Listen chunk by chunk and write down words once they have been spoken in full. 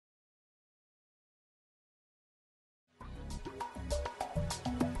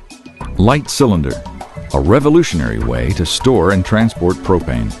Lite Cylinder, a revolutionary way to store and transport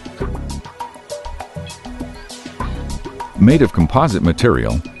propane. Made of composite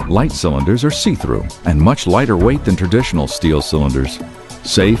material, Lite cylinders are see-through and much lighter weight than traditional steel cylinders.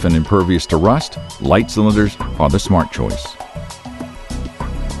 Safe and impervious to rust, Lite cylinders are the smart choice.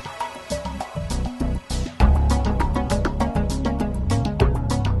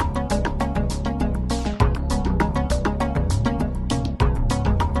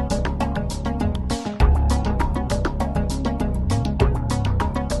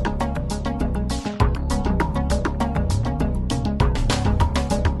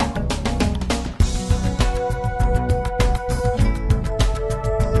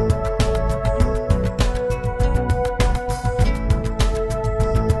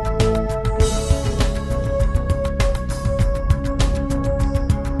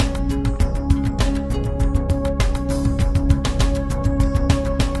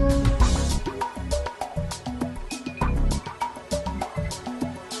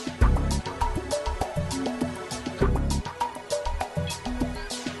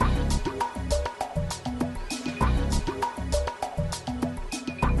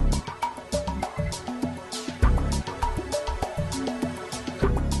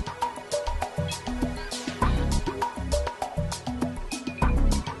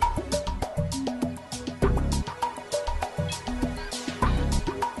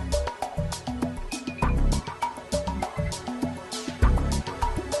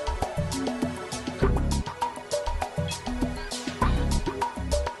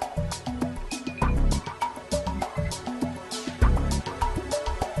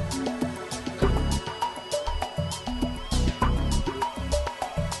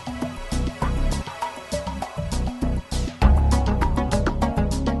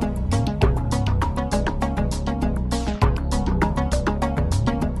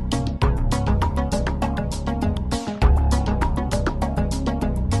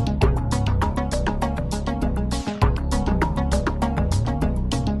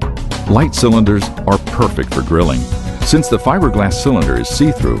 Lite cylinders are perfect for grilling. Since the fiberglass cylinder is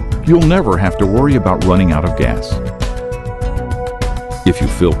see-through, you'll never have to worry about running out of gas. If you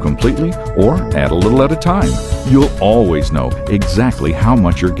fill completely or add a little at a time, you'll always know exactly how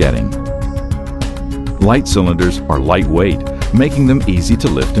much you're getting. Lite cylinders are lightweight, making them easy to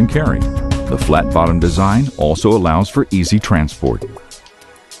lift and carry. The flat bottom design also allows for easy transport.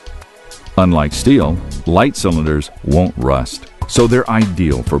 Unlike steel, Lite cylinders won't rust, so they're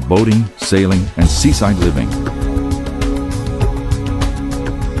ideal for boating, sailing, and seaside living.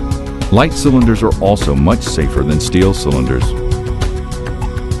 Lite cylinders are also much safer than steel cylinders.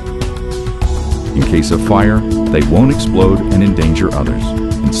 In case of fire, they won't explode and endanger others.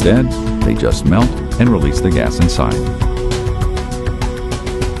 Instead, they just melt and release the gas inside.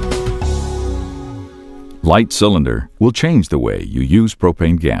 Lite Cylinder will change the way you use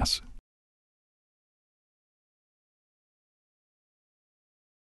propane gas.